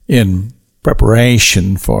In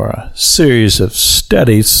preparation for a series of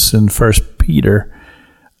studies in 1 Peter,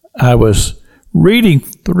 I was reading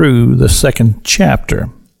through the second chapter,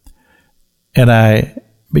 and I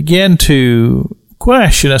began to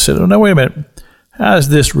question. I said, oh, no, wait a minute. How is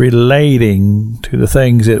this relating to the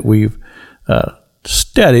things that we've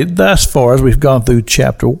studied thus far as we've gone through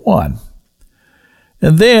chapter 1?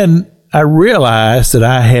 And then I realized that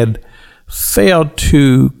I had failed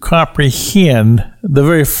to comprehend the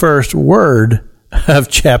very first word of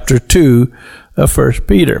chapter 2 of 1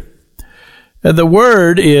 Peter. And the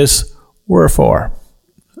word is wherefore,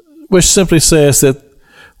 which simply says that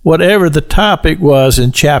whatever the topic was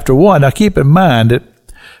in chapter 1, now keep in mind that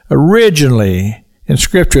originally in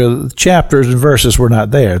Scripture, the chapters and verses were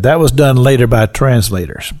not there. That was done later by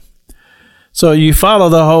translators. So you follow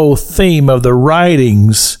the whole theme of the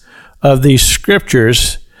writings of these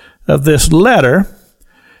Scriptures of this letter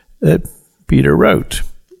that Peter wrote.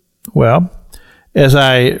 Well, as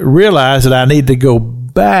I realized that I need to go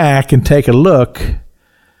back and take a look,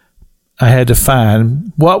 I had to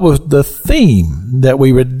find what was the theme that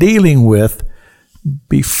we were dealing with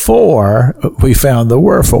before we found the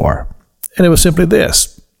wherefore. And it was simply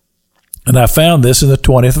this. And I found this in the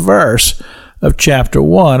 20th verse of chapter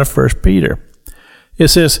 1 of 1 Peter. It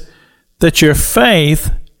says, that your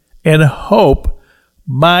faith and hope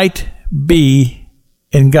might be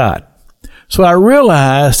in God. So I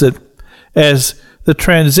realized that as the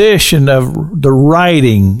transition of the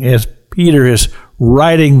writing, as Peter is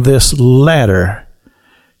writing this letter,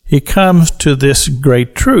 he comes to this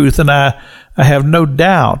great truth, and I have no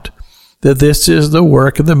doubt that this is the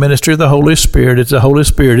work of the ministry of the Holy Spirit. It's the Holy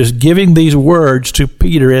Spirit is giving these words to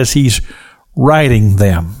Peter as he's writing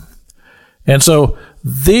them. And so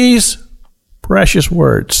these precious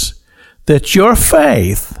words, that your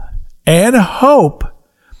faith and hope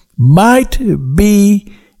might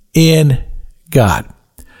be in God.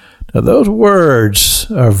 Now, those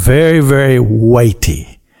words are very, very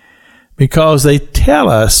weighty because they tell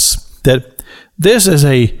us that this is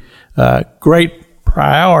a great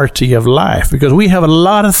priority of life, because we have a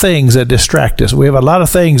lot of things that distract us. We have a lot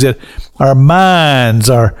of things that our minds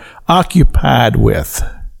are occupied with,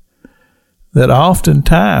 that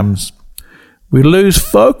oftentimes we lose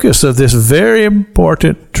focus of this very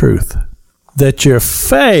important truth, that your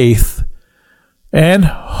faith and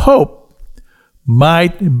hope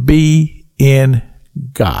might be in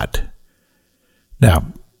God.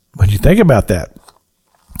 Now, when you think about that,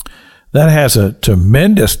 that has a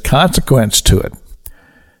tremendous consequence to it,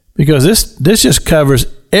 because this just covers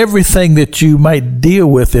everything that you might deal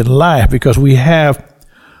with in life, because we have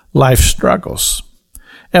life struggles,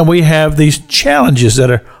 and we have these challenges that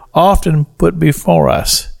are often put before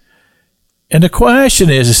us. And the question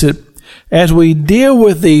is that as we deal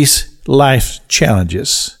with these life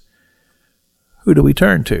challenges, who do we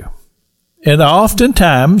turn to? And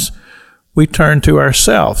oftentimes we turn to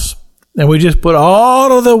ourselves, and we just put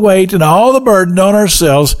all of the weight and all the burden on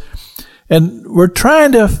ourselves, and we're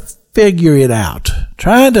trying to figure it out,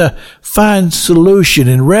 trying to find solution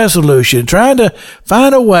and resolution, trying to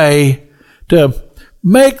find a way to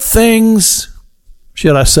make things,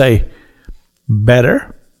 shall I say,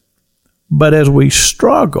 better. But as we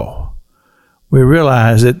struggle, we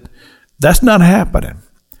realize that that's not happening.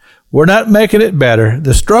 We're not making it better.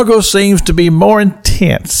 The struggle seems to be more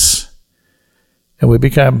intense, and we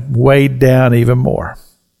become weighed down even more.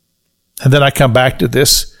 And then I come back to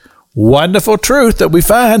this wonderful truth that we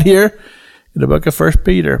find here in the book of 1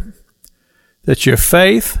 Peter, that your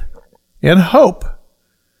faith and hope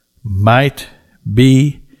might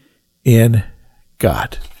be in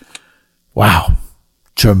God. Wow.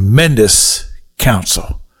 Tremendous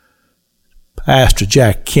counsel. Pastor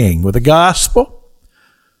Jack King with the gospel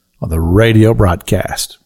on the radio broadcast.